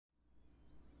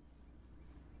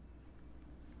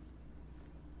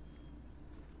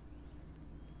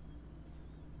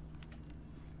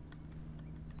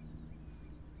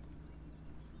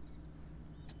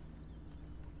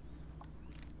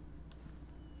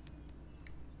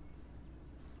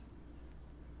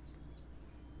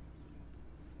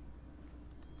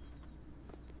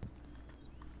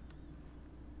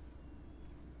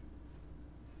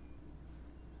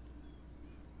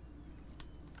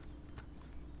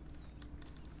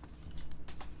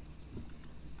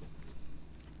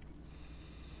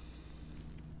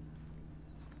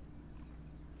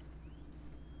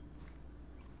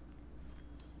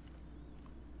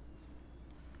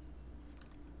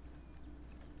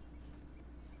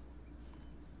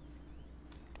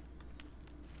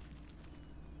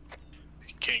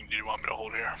Do you want me to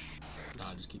hold here?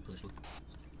 Nah, just keep pushing.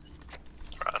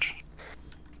 Roger.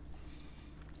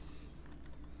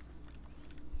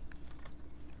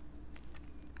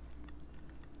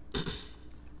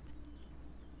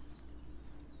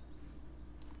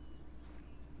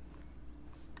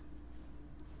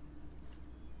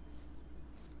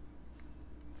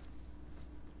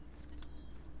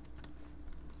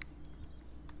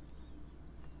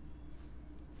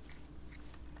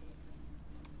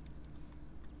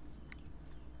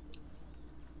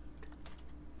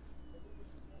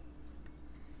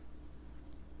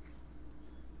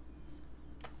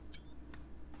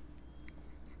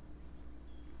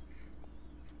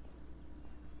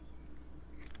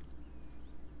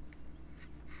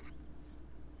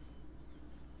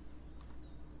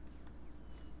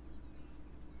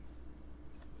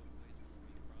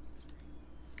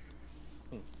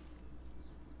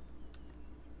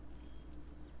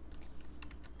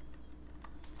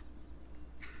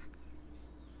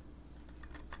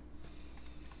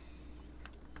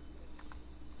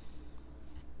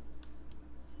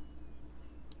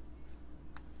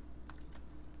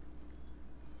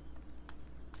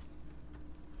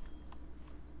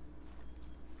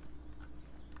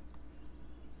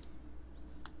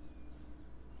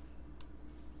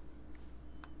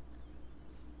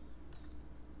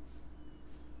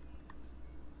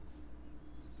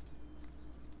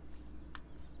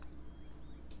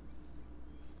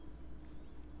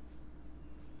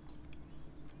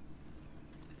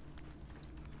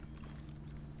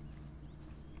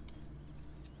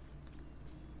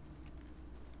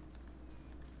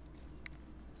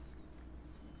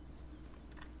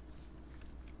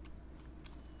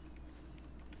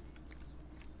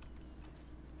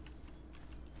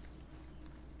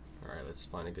 Alright, let's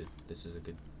find a good, this is a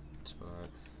good spot.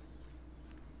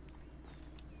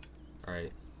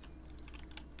 Alright.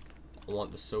 I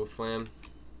want the SOFLAM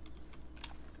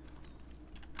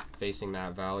facing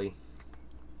that valley.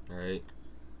 Alright.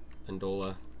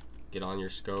 Pendola, get on your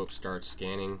scope, start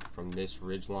scanning from this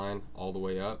ridge line all the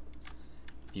way up.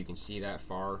 If you can see that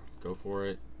far, go for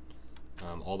it.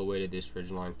 All the way to this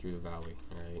ridge line through the valley.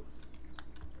 Alright.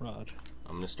 Rod.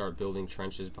 I'm gonna start building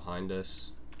trenches behind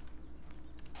us.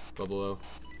 Go below.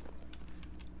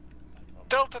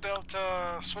 Delta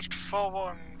Delta, switch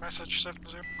forward and message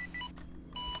 70.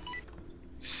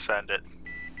 Send it.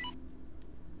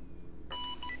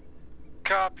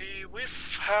 Copy.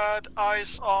 We've had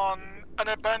eyes on an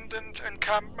abandoned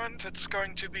encampment. It's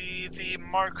going to be the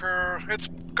marker. It's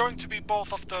going to be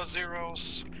both of the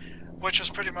zeros, which is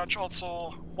pretty much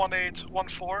also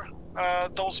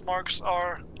 1814. Those marks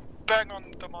are bang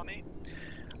on the money.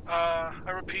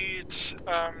 I repeat,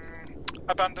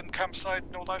 abandoned campsite,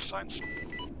 no life signs.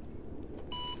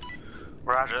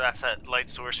 Roger, that's that light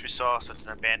source we saw, so it's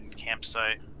an abandoned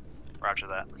campsite. Roger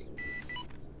that.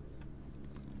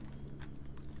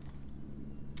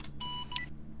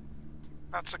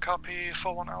 That's a copy,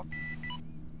 full one out.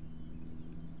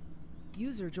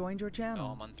 User joined your channel.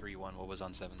 No, I'm on 3-1. What was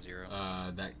on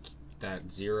 7-0?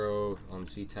 That 0 on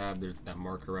C-tab, there's that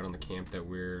marker right on the camp that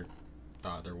we're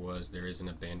thought there was. There is an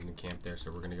abandoned camp there,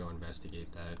 so we're gonna go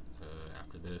investigate that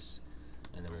after this,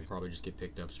 and then we'll probably just get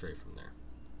picked up straight from there.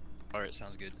 Alright,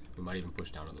 sounds good. We might even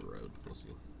push down to the road. We'll see.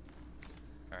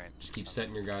 Alright. Just keep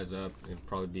setting your guys up. It'll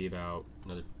probably be about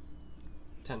another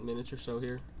 10 minutes or so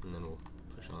here, and then we'll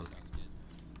push on. Sounds good.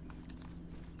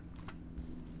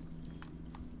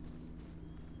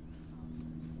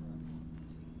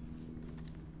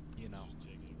 You know.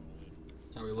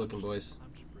 How we looking, boys?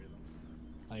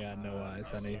 I got no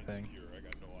eyes on anything.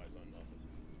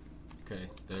 Okay,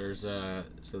 there's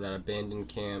so that abandoned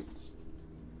camp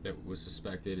that was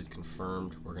suspected is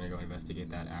confirmed. We're gonna go investigate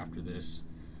that after this.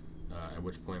 At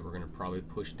which point we're gonna probably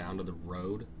push down to the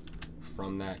road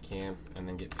from that camp and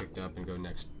then get picked up and go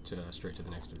straight to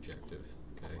the next objective.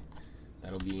 Okay,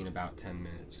 that'll be in about 10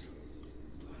 minutes.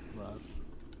 Rod.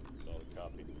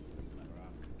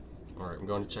 All right, I'm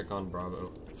going to check on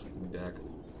Bravo. We'll be back.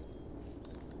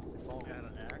 If all had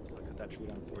an axe, I cut that tree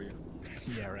down for you.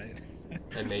 Yeah, right.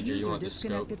 Hey, Major, you want the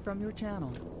scope? Disconnected from your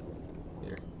channel.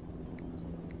 Here.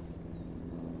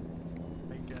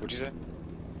 What'd you say?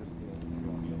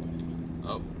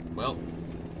 Oh, well.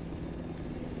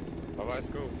 Bye-bye,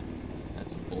 scope.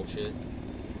 That's some bullshit.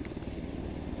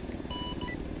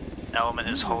 Element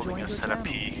is User holding joined us your at a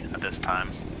P at this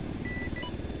time.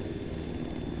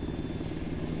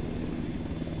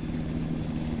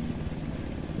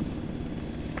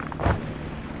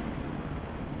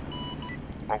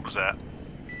 What was that?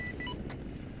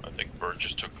 I think Bird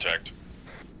just took tech.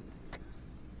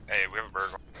 Hey, we have a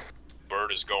bird.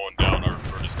 Bird is going down, our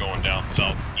bird is going down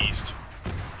southeast.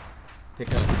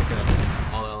 pick up, pick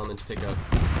up. All elements, pick up.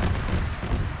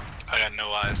 I got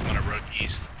no eyes when I rode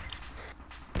east.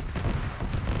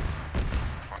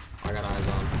 I got eyes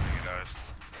on. You guys.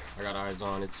 I got eyes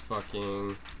on. It's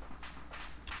fucking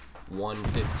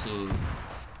 1:15.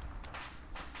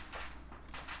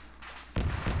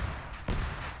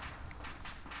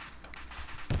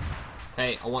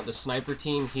 Hey, I want the sniper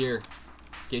team here.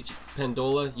 Get you,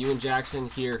 Pendola, you and Jackson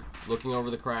here, looking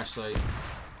over the crash site.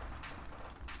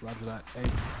 Roger that. Hey,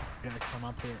 Jax, I'm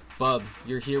up here. Bub,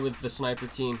 you're here with the sniper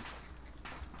team.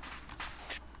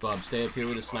 Bub, stay up here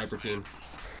with the sniper team.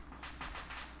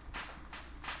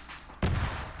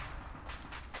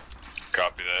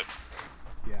 Copy that.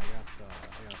 Yeah, I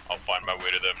got. I'll find my way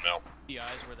to them now. The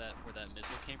eyes where that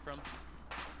missile came from.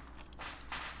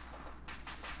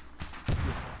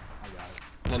 I got it.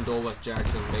 Pendola,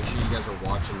 Jackson, make sure you guys are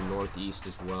watching northeast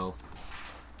as well.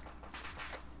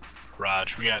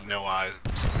 Raj, we got no eyes.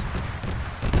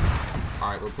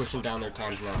 Alright, we're pushing down their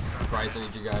times now. Price, I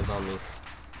need you guys on me.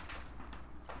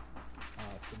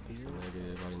 That's a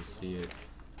negative, I didn't see it.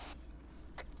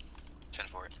 10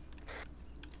 for it.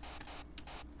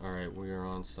 Alright, we are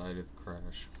on site of the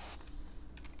crash.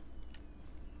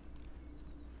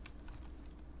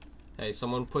 Hey,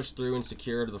 someone push through and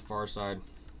secure to the far side.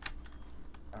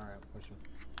 Alright, pushing.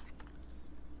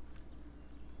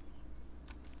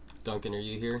 Duncan, are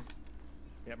you here?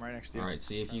 Yeah, I'm right next to you. Alright,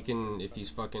 see if you can, if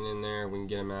he's fucking in there, we can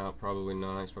get him out. Probably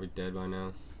not, he's probably dead by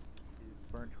now. He's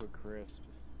burnt to a crisp.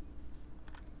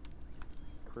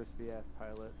 Crispy ass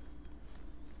pilot.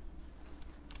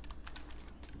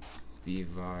 Be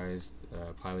advised,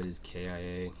 pilot is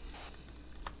KIA.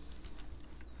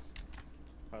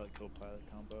 Pilot co-pilot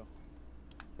combo.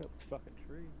 Oh, it's fucking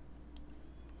tree.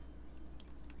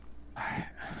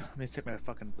 Let me take my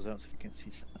fucking zone so you can see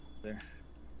something there.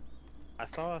 I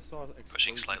thought I saw Pushing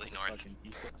explosions slightly to the north. fucking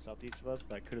southeast of us,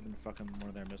 but I could have been fucking one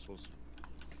of their missiles.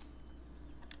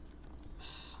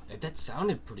 That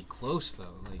sounded pretty close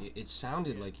though. Like it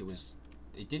sounded like it was.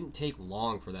 It didn't take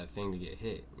long for that thing to get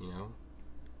hit. You know.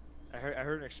 I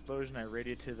heard an explosion. I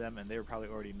radioed to them, and they were probably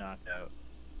already knocked out.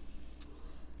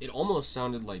 It almost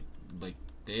sounded like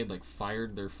they had like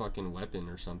fired their fucking weapon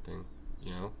or something.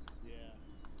 You know. Yeah.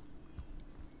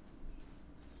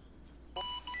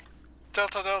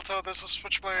 Delta Delta, this is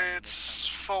Switchblades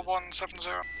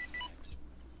 4170.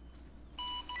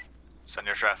 Send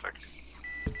your traffic.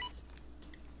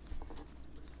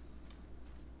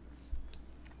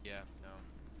 Yeah, no.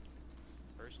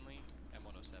 Personally,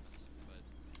 M107s,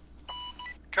 but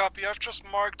Copy, I've just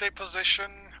marked a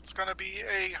position. It's gonna be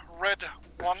a red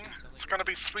 1. It's gonna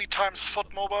be 3 times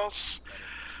foot mobiles.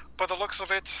 By the looks of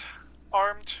it,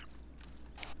 armed.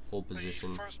 Hold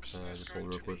position. The first mission is Just hold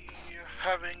going real to quick. be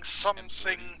having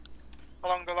something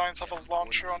along the lines of a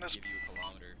launcher on his. give you a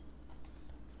kilometer.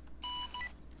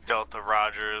 Delta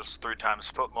Rogers, 3 times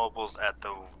foot mobiles at the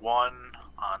 1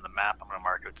 on the map. I'm gonna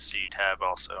mark it with C tab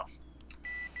also.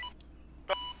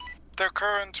 Their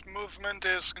current movement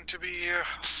is going to be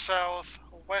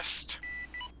southwest.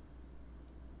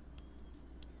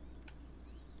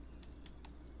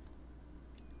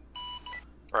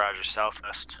 Roger,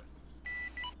 southwest.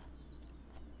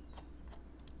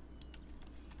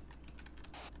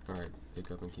 Alright, pick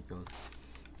up and keep going.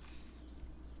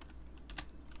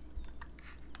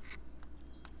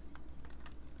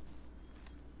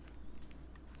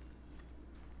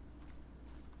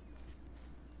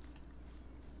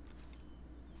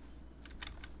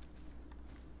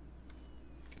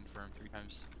 Confirm 3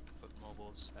 times foot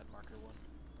mobiles at marker 1.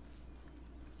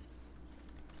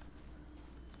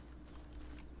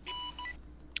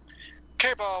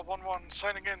 K-Bar 1-1,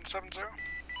 signing in 70.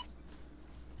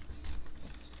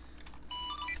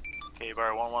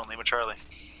 K-Bar 1-1, Lima Charlie.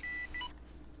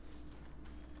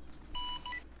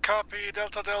 Copy,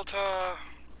 Delta Delta.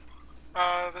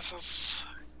 This is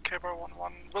K-Bar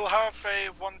 1-1. We'll have a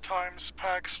 1 times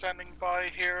pack standing by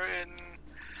here in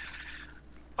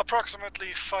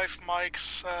approximately 5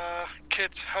 mics.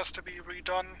 Kit has to be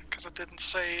redone because it didn't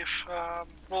save.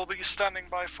 We'll be standing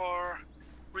by for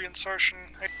reinsertion.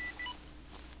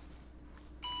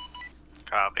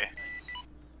 Copy.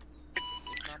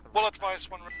 We'll advise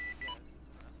when.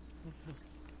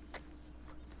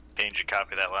 Danger,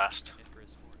 copy that last.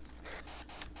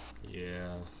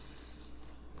 Yeah.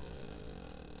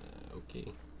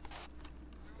 Okay.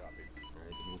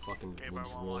 Alright, we'll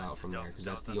just roll out from there, because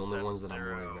that's the only ones that I'm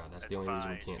worried about. That's the only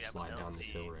reason we can't slide down this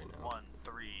hill right now. 1,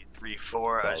 3, 3,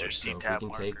 4 as your So C if we tab can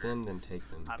marker. take them, then take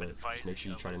them. I'm But just make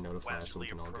sure you try to notify us and we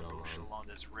can all get online. Along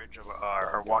this ridge of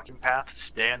our walking path.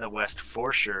 Stay on the west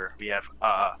for sure. We have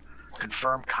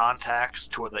confirmed contacts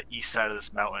toward the east side of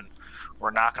this mountain. We're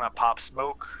not going to pop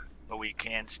smoke, but we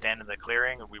can stand in the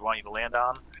clearing we want you to land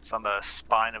on. It's on the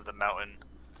spine of the mountain.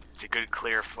 It's a good,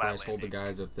 clear, flat Price, hold the landing.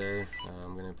 guys up there.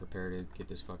 I'm gonna prepare to get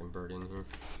this fucking bird in here.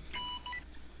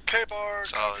 K-Bar,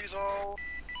 Solid. copies all.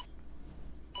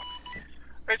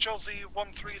 HLZ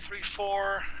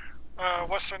 1334,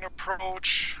 western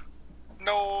approach.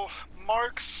 No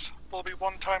marks. Will be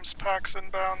 1 times packs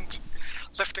inbound.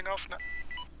 Lifting off now.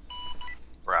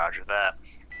 Roger that.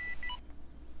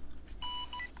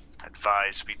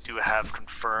 Advise, we do have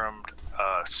confirmed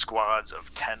squads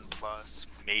of 10 plus,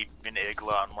 maybe an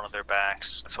Igla on one of their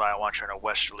backs. That's why I want you on a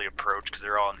westerly approach, because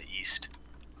they're all in the east.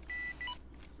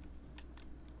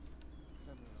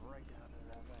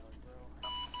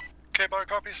 K-Bar,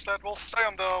 copies that. We'll stay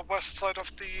on the west side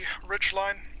of the ridge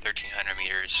line. 1,300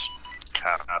 meters.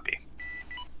 Copy.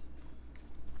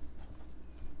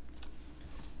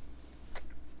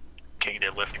 King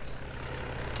did lifting.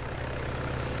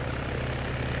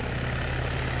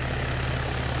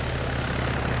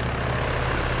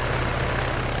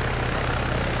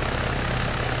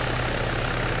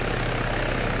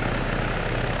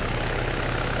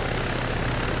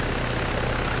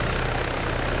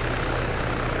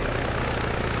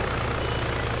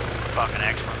 Fucking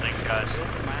excellent, thanks guys.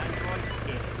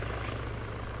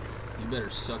 You better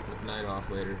suck McKnight off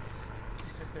later.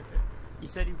 He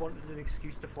said he wanted an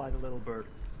excuse to fly the little bird.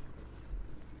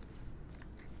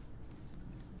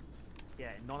 Yeah,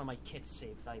 none of my kits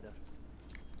saved either.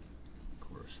 Of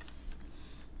course.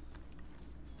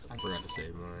 I forgot to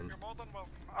save mine. You're more than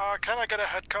welcome. Can I get a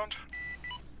head count?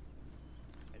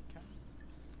 Head count.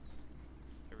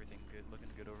 Everything good, looking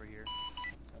good over here.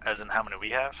 As in how many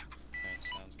we have? Alright,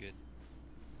 sounds good.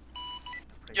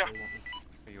 Yeah.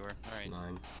 Here you are. Alright.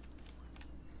 9.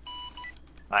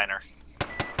 Niner.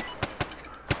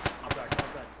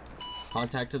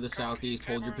 Contact to the southeast.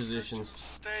 Hold your K-Bar's going to positions.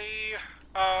 Stay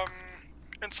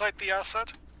inside the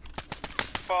asset,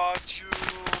 but you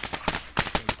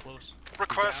Close.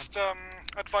 request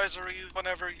advisory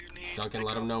whenever you need. Duncan,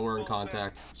 let them know we're in We'll,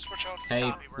 contact. Switch out.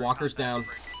 Hey, walker's down.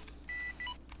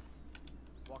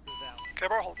 Walker's down.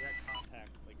 K-Bar, hold. We're at contact,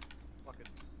 like, fucking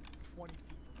 20 feet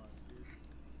from us, dude.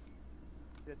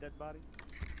 See that dead body?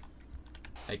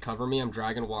 Hey, cover me. I'm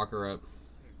dragging Walker up.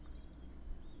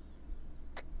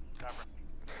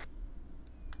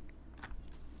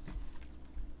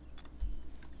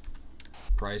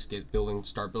 Price,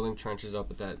 start building trenches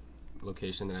up at that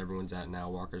location that everyone's at now.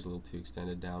 Walker's a little too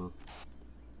extended down.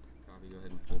 Copy, go ahead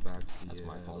and pull back. That's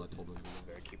my fault. I told them.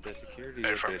 Better keep their security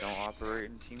if they don't operate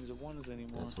in teams of ones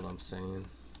anymore. That's what I'm saying.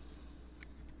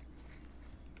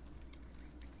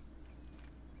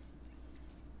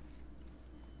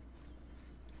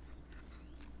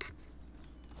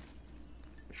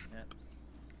 Yeah.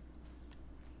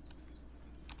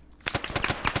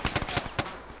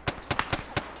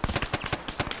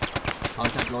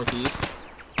 Contact northeast.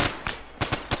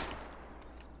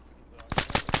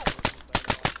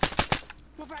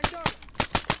 Go back, go!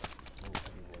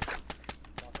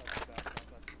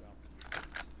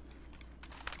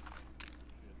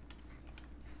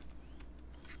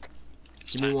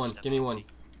 Give me one. Give me one.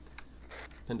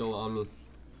 Pendola on me.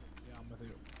 Yeah, I'm with you.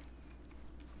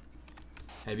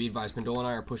 Hey, be advised. Pendola and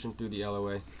I are pushing through the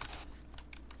LOA.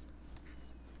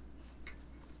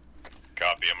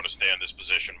 Copy. I'm going to stay in this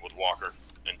position with Walker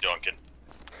and Duncan.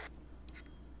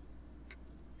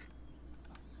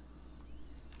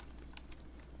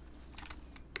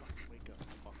 Wake up,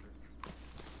 fucker.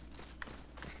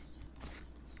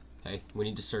 Hey, we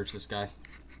need to search this guy.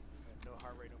 No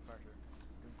heart rate, no pressure.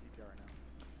 Doing CPR right now.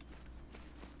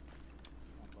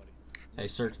 Come on, buddy. Hey,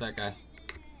 search that guy.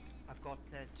 I've got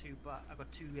I've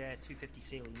got two 250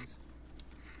 salines.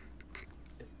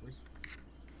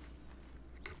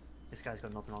 This guy's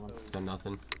got nothing on him. He's got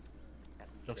nothing.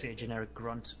 Looks like a generic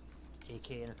grunt,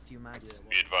 AK and a few mags.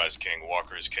 Be advised, King.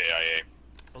 Walker is KIA.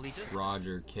 Leaders?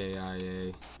 Roger,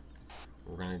 KIA.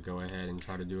 We're gonna go ahead and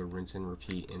try to do a rinse and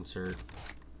repeat insert.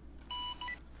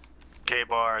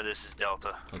 K-Bar, this is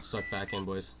Delta. Let's suck back in,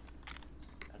 boys.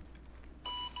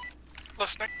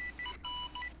 Listening.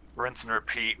 Rinse and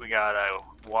repeat, we got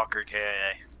Walker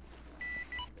KIA.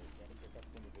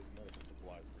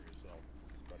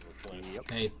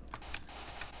 Hey,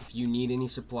 if you need any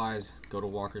supplies, go to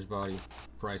Walker's body.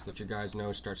 Price, let your guys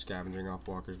know. Start scavenging off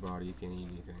Walker's body if you need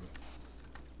anything.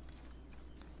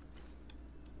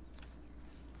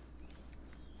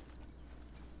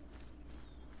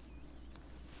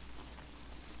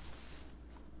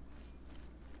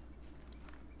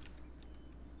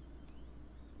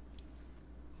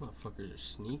 Motherfuckers are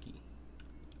sneaky.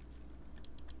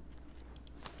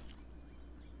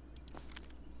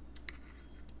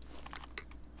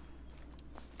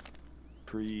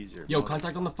 trees. Or Yo,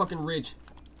 contact on the fucking ridge.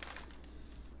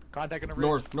 Contact on the ridge.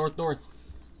 North, north, north.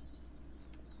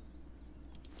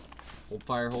 Hold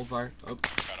fire, hold fire. Oh,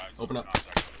 open up.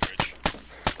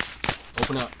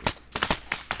 Open up.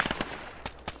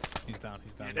 He's down,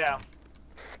 he's down. He's down.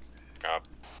 Cop.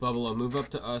 Bubbalo, move up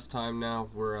to us time now.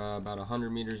 We're about 100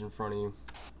 meters in front of you.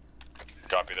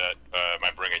 Copy that. Am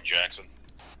I bringing Jackson?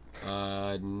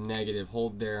 Negative.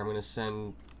 Hold there. I'm gonna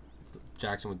send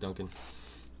Jackson with Duncan.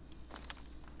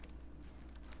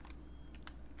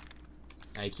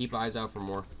 Hey, keep eyes out for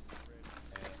more.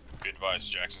 Be advised,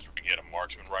 Jackson's we can get a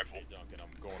marksman rifle. Hey, Duncan,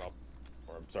 I'm going up.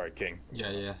 Or, I'm sorry, King.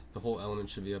 Yeah. The whole element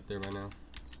should be up there by now,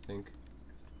 I think.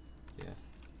 Yeah.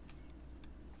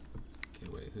 Okay,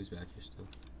 wait. Who's back here still?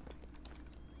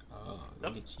 Oh,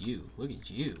 look at you. Look at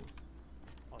you.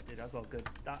 Oh, dude, I've got good.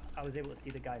 I was able to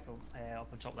see the guy from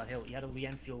up on top of that hill. He had a Lee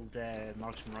Enfield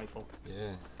marksman rifle.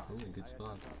 Yeah, that's a good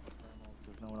spot.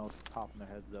 There's no one else popping their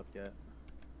heads up yet.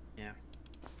 Yeah.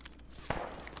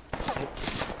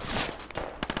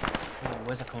 Oh,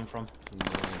 where's that coming from? No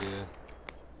idea.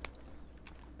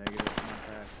 Negative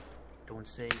contact. Don't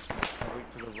say. Moving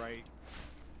to the right.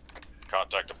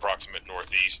 Contact approximate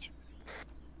northeast.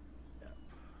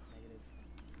 Negative.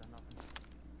 Got nothing.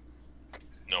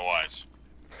 No eyes.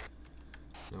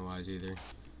 No eyes either.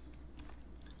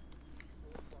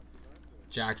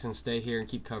 Jackson, stay here and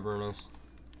keep covering us.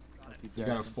 You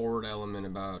got a forward element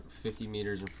about 50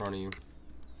 meters in front of you.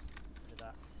 Did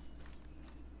that.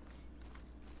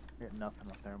 Get nothing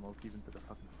with thermals, even to the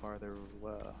fucking farther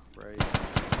right. Yeah,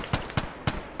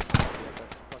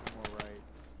 that's fucking more right.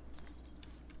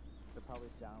 They're probably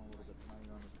down a little bit,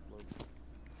 depending on the slope.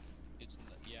 It's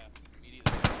yeah,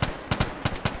 immediately.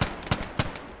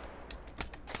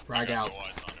 Frag out. No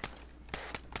eyes on him.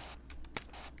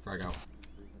 Frag out.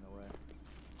 Freezing away.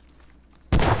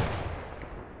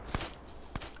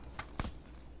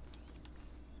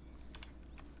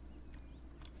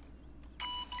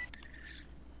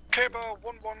 Keba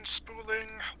 1-1 spooling,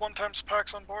 1 times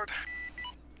packs on board.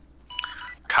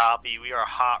 Copy. We are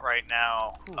hot right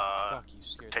now. Ooh, fuck, you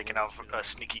scared the Taking living out shit out of me.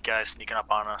 sneaky guys sneaking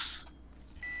up on us.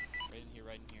 Right in here,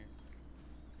 right in here.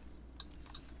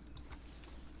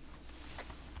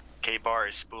 K-bar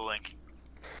is spooling.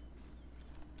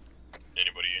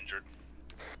 Anybody injured?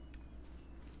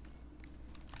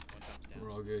 1 times down.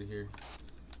 We're all good here.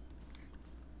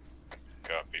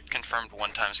 Copy. Confirmed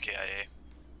 1 times KIA.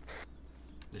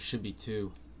 There should be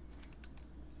 2.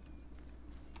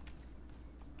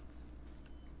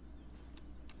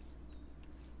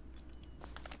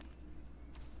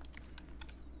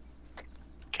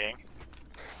 King,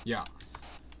 Yeah.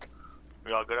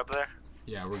 we all good up there?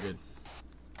 Yeah, we're good.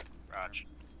 Raj.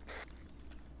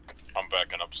 I'm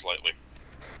backing up slightly.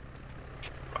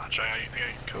 Roger, I think I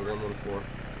can Go cover. 114.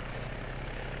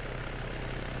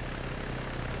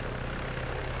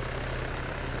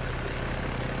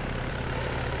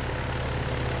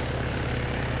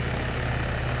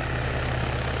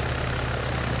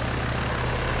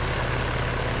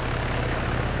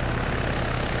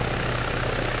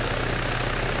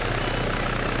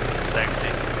 Sexy.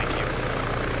 Thank you.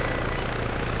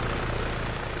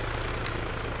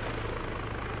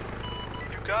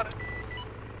 You got it.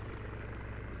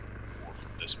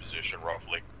 From this position,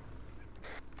 roughly.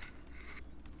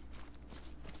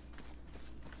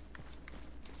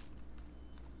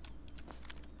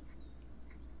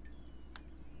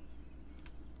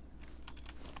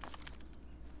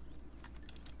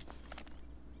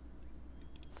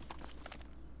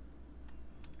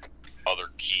 Other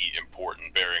key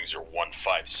important bearings are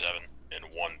 157 and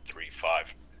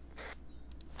 135.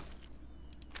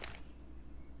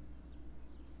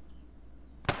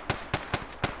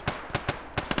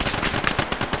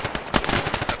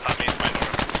 That's not me, it's my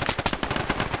door.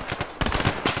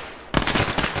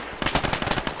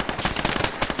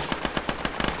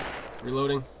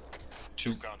 Reloading.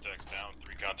 2 contacts down,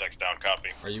 3 contacts down, copy.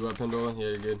 Are you up, Pendola? Yeah,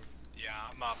 you're good. Yeah,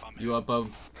 I'm up. You up,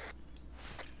 Bub?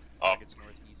 Up. It's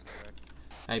northeast, correct?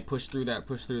 Hey, push through that.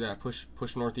 Push through that.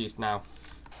 Push northeast now.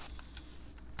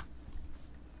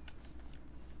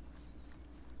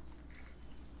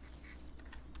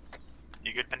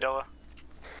 You good, Pandela?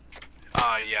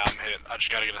 Yeah, I'm hit. I just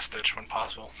gotta get a stitch when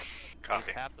possible.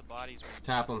 Copy. Tap the bodies when you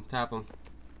Tap him. Tap him.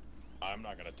 I'm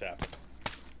not gonna tap him.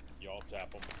 Y'all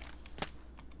tap him.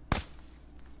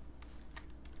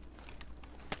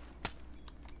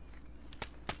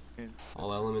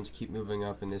 All elements keep moving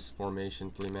up in this formation,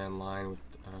 3-man line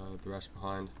with the rest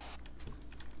behind.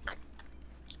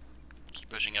 Keep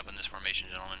pushing up in this formation,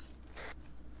 gentlemen.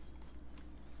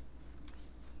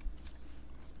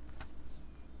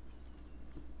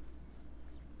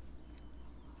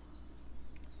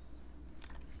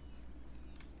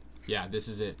 Yeah, this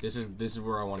is it. This is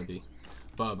where I want to be.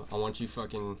 Bub, I want you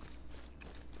fucking...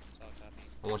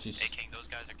 I want you... Hey King, those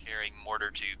guys are carrying mortar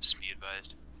tubes, be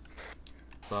advised.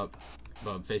 Bub,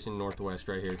 facing northwest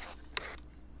right here.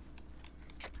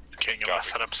 King, I'm gonna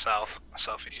set up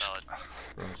southeast. Solid.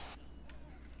 Right.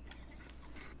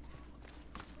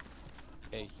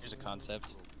 Hey, here's a concept.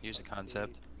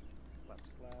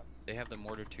 They have the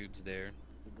mortar tubes there.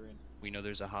 We know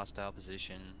there's a hostile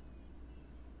position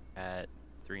at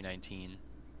 319.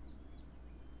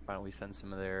 Why don't we send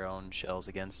some of their own shells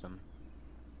against them?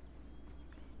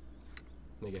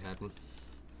 Make it happen.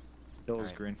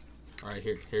 Yellow's green. Alright,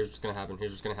 here's what's gonna happen.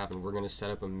 We're gonna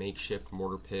set up a makeshift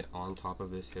mortar pit on top of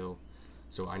this hill.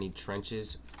 So I need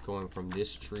trenches going from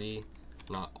this tree,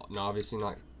 obviously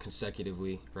not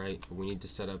consecutively, right? But we need to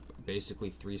set up basically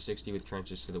 360 with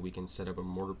trenches so that we can set up a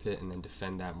mortar pit and then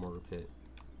defend that mortar pit.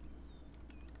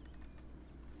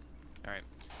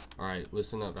 Alright,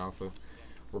 listen up, Alpha.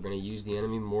 We're gonna use the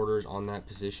enemy mortars on that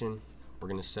position. We're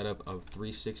gonna set up a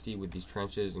 360 with these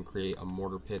trenches and create a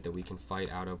mortar pit that we can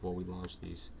fight out of while we launch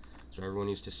these. So everyone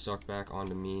needs to suck back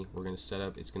onto me. We're gonna set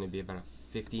up, it's gonna be about a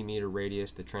 50-meter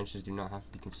radius. The trenches do not have to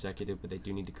be consecutive, but they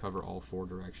do need to cover all 4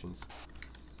 directions.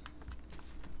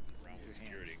 Around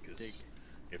security, because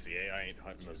if the AI ain't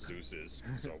hunting the Zeus's,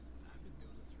 so...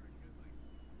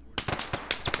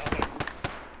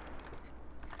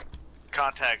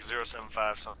 Contact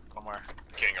 075 somewhere.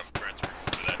 King, I'm transferring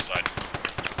to that side.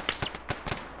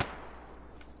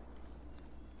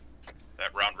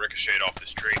 That round ricocheted off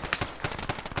this tree.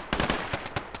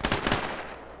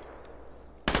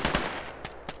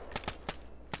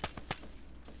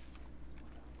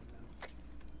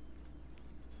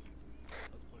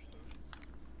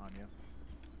 On you.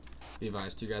 Be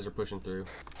advised, 2 guys are pushing through.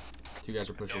 2 guys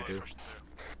are pushing through.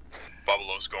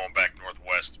 Buffalo's going back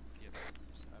northwest.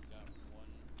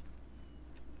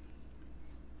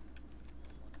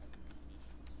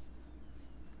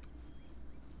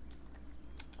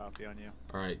 Copy on you.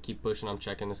 Alright, keep pushing. I'm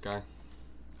checking this guy.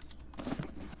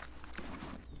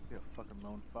 You're a fucking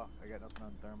lone fuck. I got nothing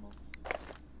on thermals.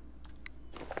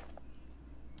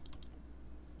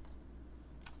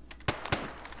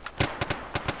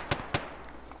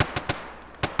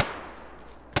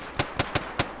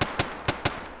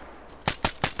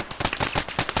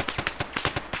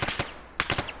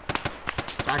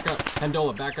 Back up.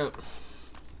 Pendola, back up.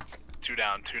 2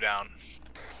 down, 2 down.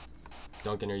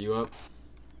 Duncan, are you up?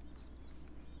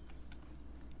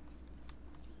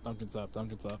 Duncan's up,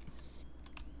 Duncan's up.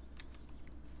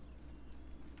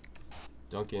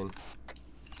 Duncan.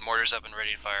 Mortar's up and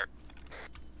ready to fire.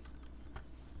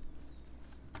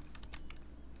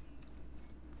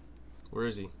 Where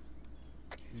is he?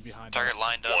 He's behind Target us.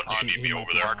 lined up One, on you need me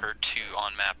over there. marker 2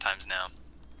 on map times now.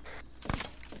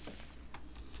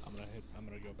 I'm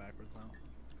gonna go backwards now.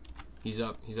 He's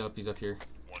up here.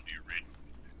 One, do you read?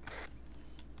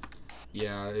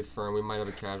 Yeah, if firm, we might have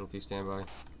a casualty standby.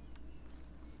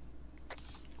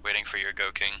 Waiting for your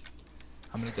go, King.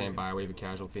 I'm gonna Stand by, we have a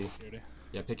casualty. Security.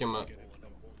 Yeah, pick him up.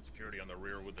 Security on the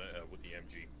rear with the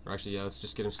MG. Or actually, yeah, let's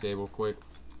just get him stable quick.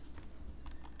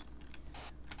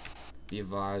 Be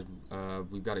advised,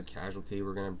 we've got a casualty.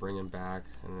 We're gonna bring him back,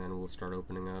 and then we'll start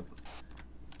opening up.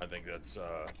 I think that's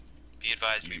Be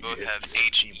advised, we both have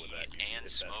HE and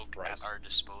smoke at our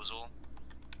disposal.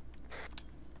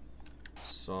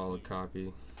 Solid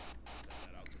copy.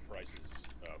 that out to Price's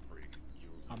freak.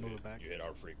 I'll move it back. You hit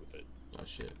our freak with it. Oh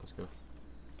shit, let's go.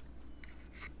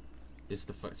 It's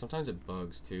the sometimes it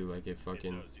bugs too, like it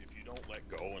fucking. It does. If you don't let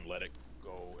go and let it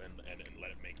go and let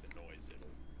it make the noise, it'll.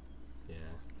 Yeah.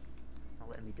 Not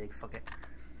letting me dig, fuck it.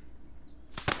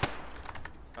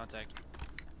 Contact.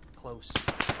 Close.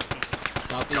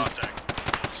 Southeast.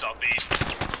 Contact. Southeast.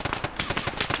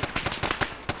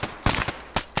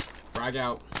 Frag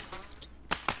out.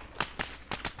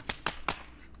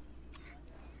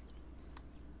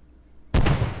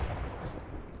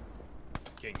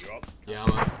 King, you up? Yeah,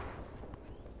 I'm up.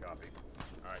 Copy.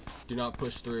 Alright. Do not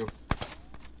push through.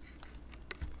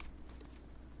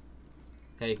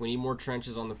 Hey, we need more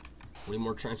trenches on the. We need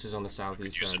more trenches on the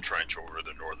southeast Use side. the trench over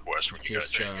the northwest when you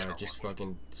Just, guys take it. just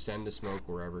fucking send the smoke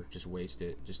wherever. Just waste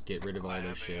it. Just get rid of all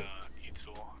their shit.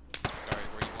 Alright,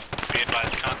 where you want? Be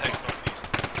advised, contacts northeast.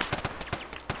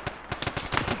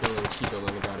 Keep building, keep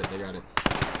building. They got it. They got it.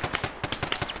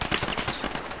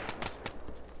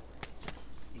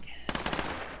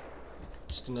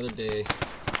 Just another day. If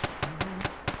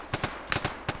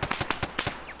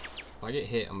I get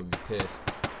hit, I'm gonna be pissed.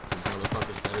 These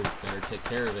motherfuckers better take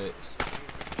care of it.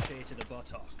 Shade to the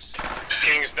buttocks.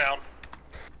 King's down.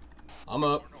 I'm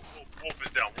up. No, Wolf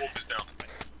is down. Wolf is down.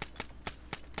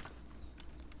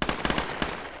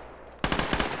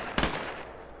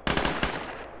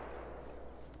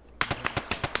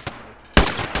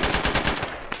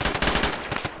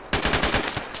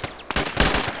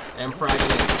 Hey, I'm fragging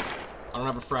it. I don't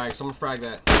have a frag. Someone frag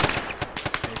that.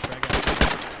 Hey, frag out.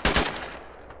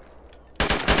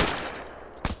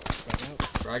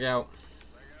 Frag out.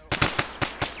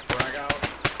 Frag out.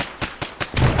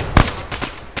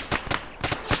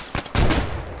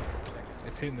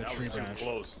 It's hitting the That tree was branch. Too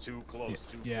close, too close,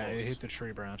 too Yeah, close. it hit the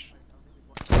tree branch.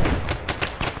 Yeah,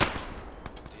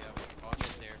 I'll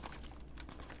get there.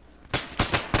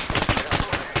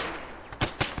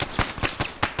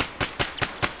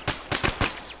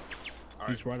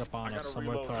 He's right up on us,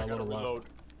 somewhere to our little left.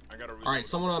 I gotta reload. Alright,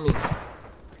 someone on me. He's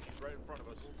right in front of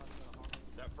us.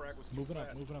 That frag was too Moving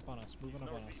fast. up on us, moving up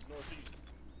on us. Northeast, northeast.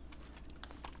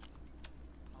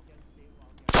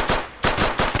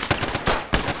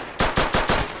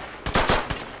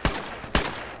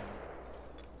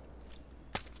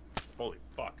 Holy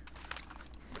fuck.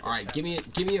 Alright, give me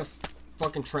a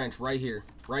fucking trench right here.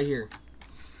 Right here.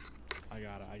 I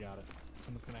got it.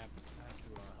 Someone's gonna have to help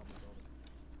me build it.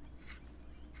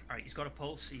 Alright, he's got a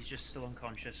pulse, he's just still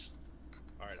unconscious.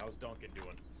 Alright, how's Duncan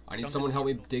doing? I need someone to help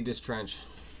me dig this trench.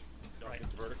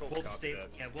 Duncan's vertical? Wolf Copy that.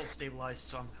 yeah, Wolf stabilized,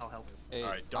 so I'll help. Hey,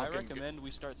 Alright, I Duncan, recommend we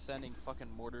start sending fucking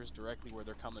mortars directly where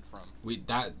they're coming from.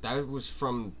 That was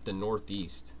from the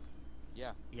northeast.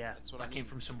 Yeah. Yeah, that's what I came mean.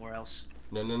 from somewhere else.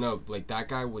 No. Like that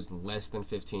guy was less than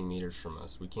 15 meters from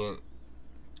us. We can't.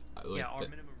 Like, yeah, our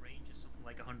minimum range is something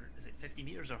like 100. Is it 50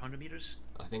 meters or 100 meters?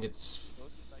 I think it's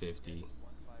 50.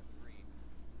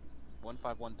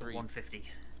 1513. 150.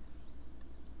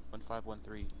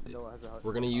 1513.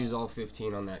 We're gonna use all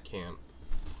 15 on that camp.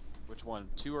 Which one?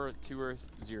 Two or 0?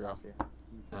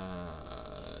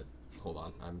 Hold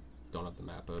on. I don't have the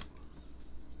map up.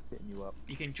 Hitting you up.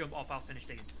 You can jump off. I'll finish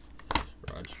digging.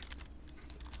 Raj.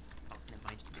 Oh, never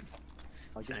mind.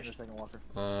 I'll get you in a second, Walker.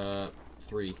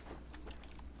 3.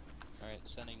 Alright,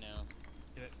 sending now.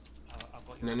 Do it. I've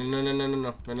got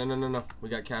No. We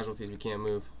got casualties. We can't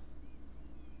move.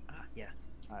 Yeah.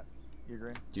 Alright, you're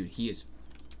green. Dude, he is.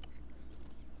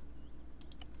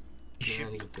 Shoot. Yeah,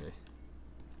 he's okay.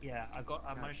 Yeah,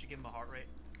 I managed to give him a heart rate.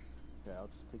 Yeah, I'll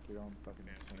just take your own fucking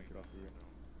point and get off of you.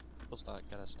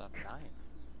 Gotta stop dying.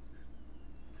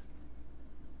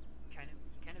 You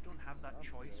kind of don't have that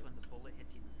choice when the bullet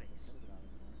hits you in the face.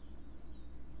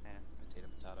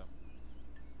 Potato.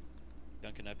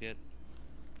 Duncan up yet?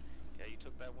 Yeah, you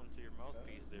took that one to your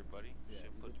mouthpiece there, buddy. Yeah,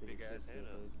 Should put the big ass head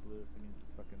up.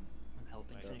 I'm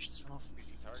helping finish this one off.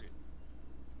 Easy target.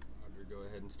 Roger, go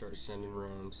ahead and start sending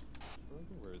rounds.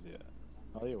 Where is he at?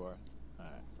 Oh, you are.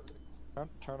 Alright.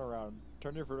 Turn around.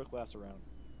 Turn your vertical glass around.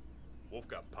 Wolf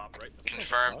got popped right in the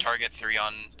Confirm target 3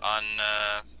 on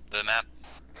the map.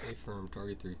 Affirm,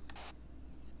 target 3.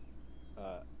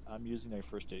 I'm using a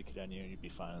first aid kit on you and you'd be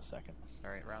fine in a second.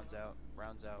 Alright, rounds out.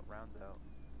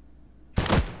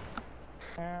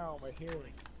 Ow, my hair.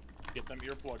 Get them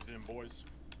earplugs in, boys.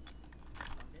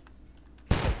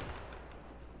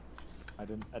 I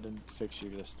didn't fix you,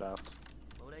 you just stopped.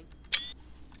 Loading.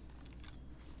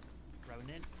 Round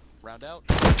in. Round out.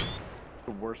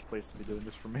 The worst place to be doing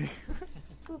this for me.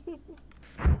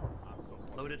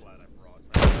 Loaded.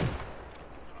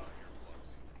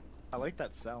 I like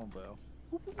that sound though.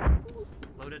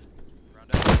 Loaded.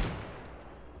 Round out.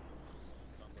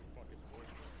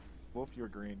 Wolf, you're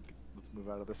green. Let's move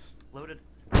out of this. Loaded.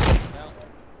 Out.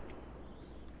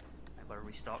 I better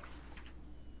restock.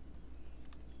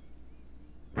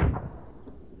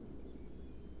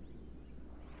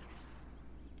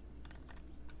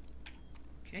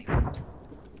 Okay.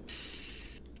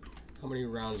 How many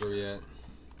rounds are we at?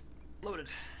 Loaded.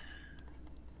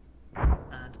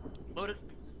 And loaded.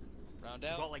 Round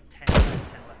We've out. got like 10 left,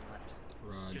 10 left.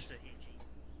 Raj. Just a HE.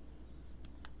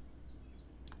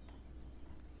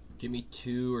 Give me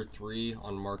 2 or 3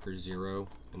 on marker 0,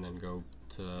 and then go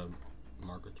to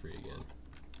marker 3 again.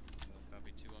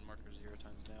 Copy 2 on marker 0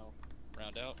 times now.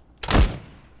 Round out.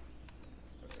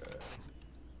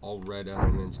 All red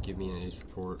elements, give me an ace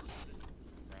report.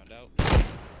 Round out.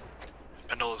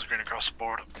 Vanilla green across the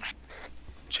board.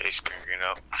 Chase green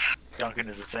up. Duncan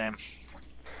is the same.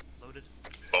 Loaded.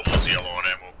 Bubbles yellow on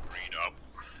ammo, green up.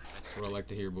 That's what I like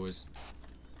to hear, boys.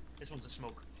 This one's a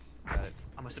smoke. Got it.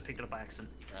 I must have picked it up by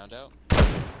accident. Round out.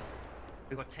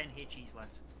 We've got 10 HEs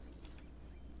left.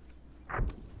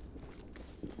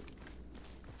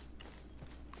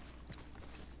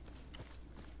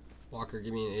 Walker,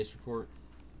 give me an ace report.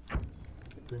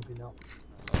 Green up.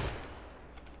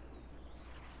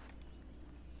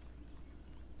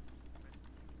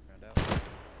 Round out.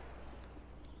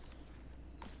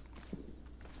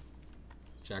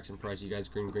 Jackson Price, you guys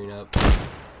green up.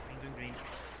 Green.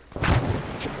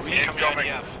 Incoming.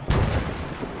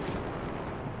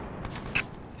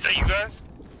 Is that you guys?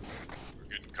 We're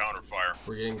getting counter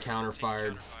We're getting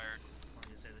counter-fired.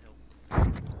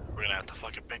 We're gonna have to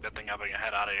fucking pick that thing up and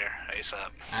head out of here ASAP.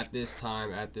 At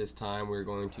this time, we're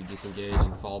going to disengage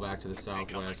and fall back to the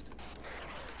southwest.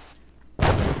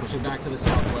 Pushing back to the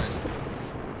southwest.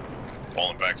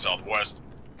 Falling back southwest.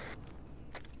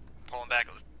 Pulling back.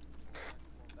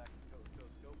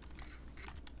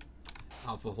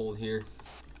 Alpha hold here.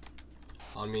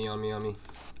 On me. Kevin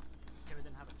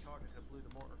didn't have a charge, so blew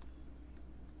the mortar.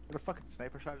 What a fucking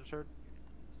sniper shot just heard?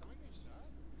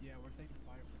 Yeah, we're taking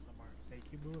fire from somewhere. Hey,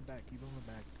 keep moving back.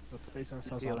 Let's space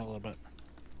ourselves out a little bit.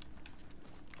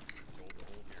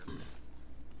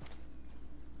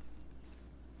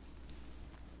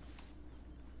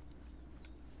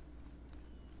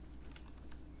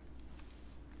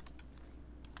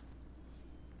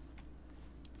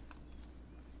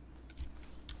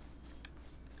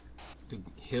 The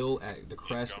hill at the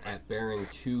crest at bearing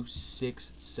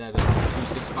 265.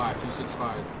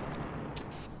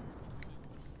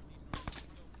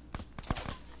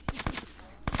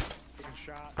 Taking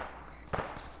shots.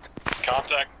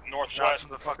 Contact northwest. Shots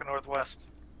from the fucking northwest.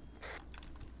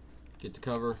 Get to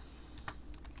cover.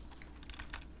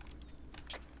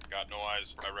 Got no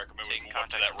eyes. I recommend we Taking move up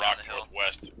to contact that rock down the hill.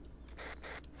 northwest.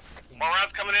 More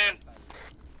rounds coming in.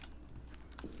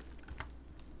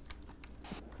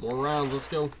 More rounds, let's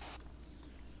go.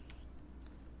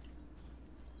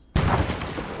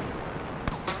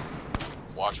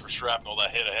 Watch for shrapnel that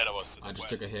hit ahead of us. To the I just west.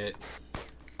 took a hit.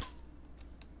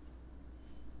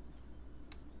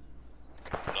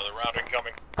 Another round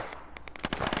incoming.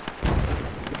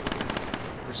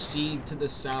 Proceed to the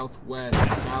southwest.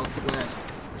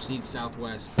 Proceed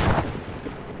southwest.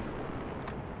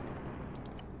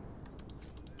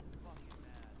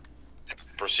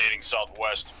 Proceeding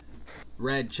southwest.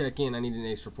 Red, check in. I need an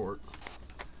ace report.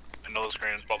 I know those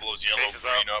screens. Buffalo's yellow, Chase is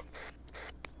green up.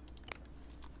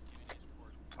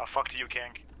 I'll fuck to you,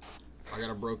 King. I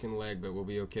got a broken leg, but we'll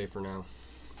be okay for now.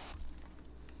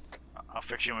 I'll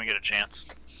fix you when we get a chance.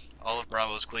 All of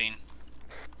Bravo's clean.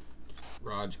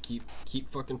 Raj, keep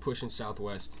fucking pushing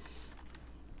southwest.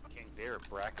 King, they're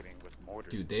bracketing with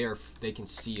mortars. Dude, they can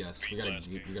see us. We gotta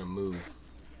move.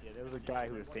 Yeah, there was a guy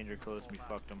who was danger close and we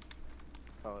fucked him.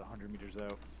 Probably 100 meters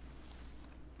out.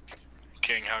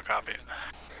 King, how copy?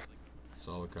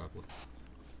 Solid copy.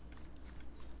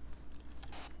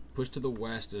 Push to the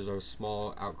west. There's a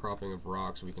small outcropping of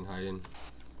rocks we can hide in.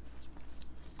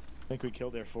 I think we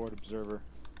killed their forward observer.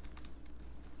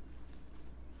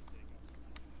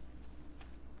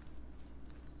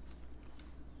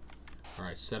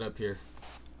 Alright, set up here.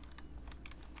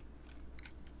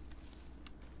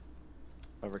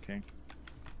 Over, King.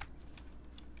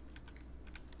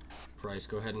 Price,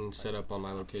 go ahead and set up on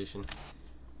my location.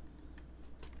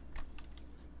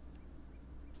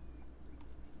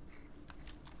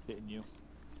 Hitting you.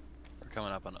 We're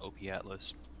coming up on OP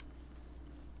Atlas.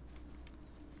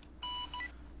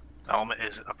 Element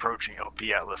is approaching OP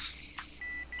Atlas.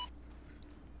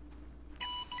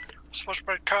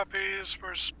 Switchback copies,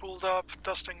 we're spooled up,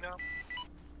 dusting now.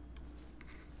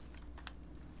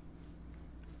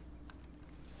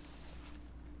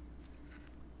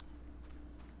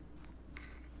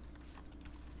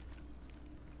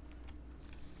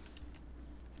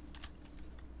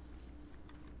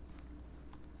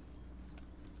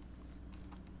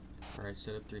 Alright,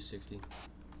 set up 360.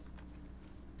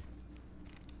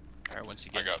 Alright, once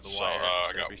you get to the wire,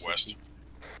 I got west.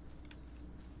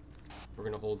 We're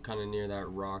gonna hold kind of near that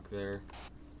rock there.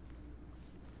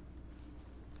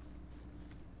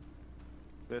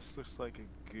 This looks like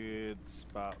a good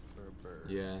spot for a bird.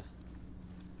 Yeah.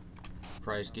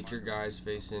 Price, get your guys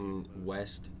facing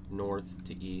west, north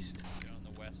to east. Get on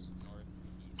the west, north,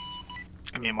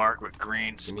 east. Give me a mark with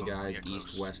green. Give me guys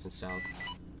east, west, and south.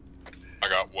 I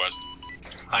got west.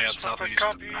 I got Switchback southeast.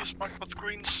 copies, marked with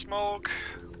green smoke,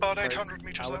 about Price, 800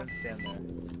 meters I out. wouldn't stand there.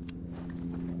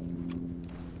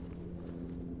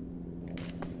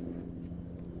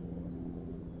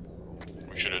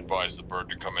 We should advise the bird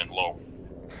to come in low.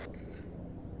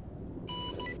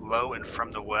 Low and from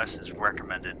the west is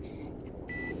recommended.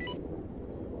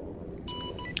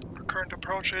 Our current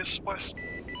approach is west.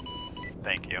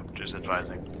 Thank you. Just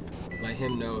advising. Let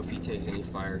him know if he takes any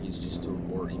fire, he's just to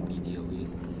abort immediately,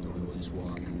 and we will just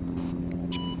walk.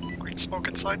 Green smoke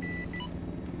inside.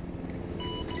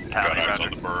 Got eyes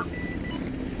on the bird.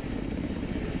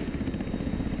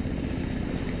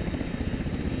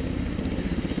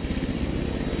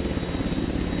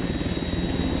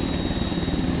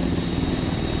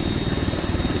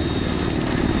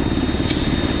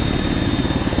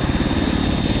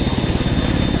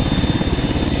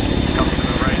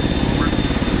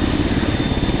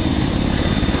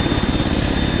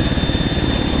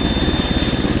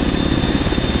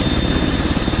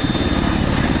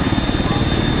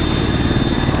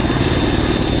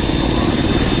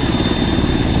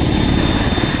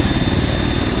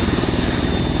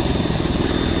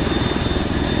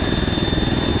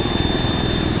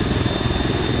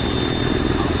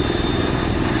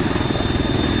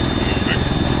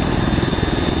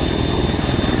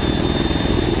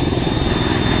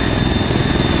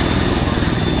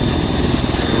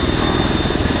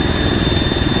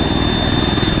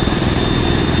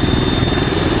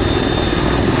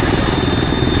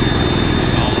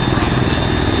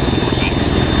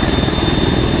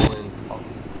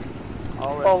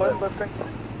 left crank.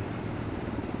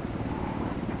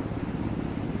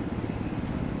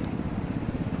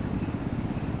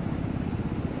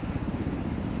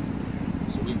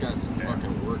 So we've got some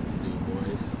fucking work to do,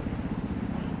 boys.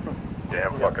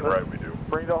 Damn fucking right we do.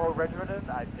 Bring the whole regiment in?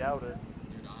 I doubt it.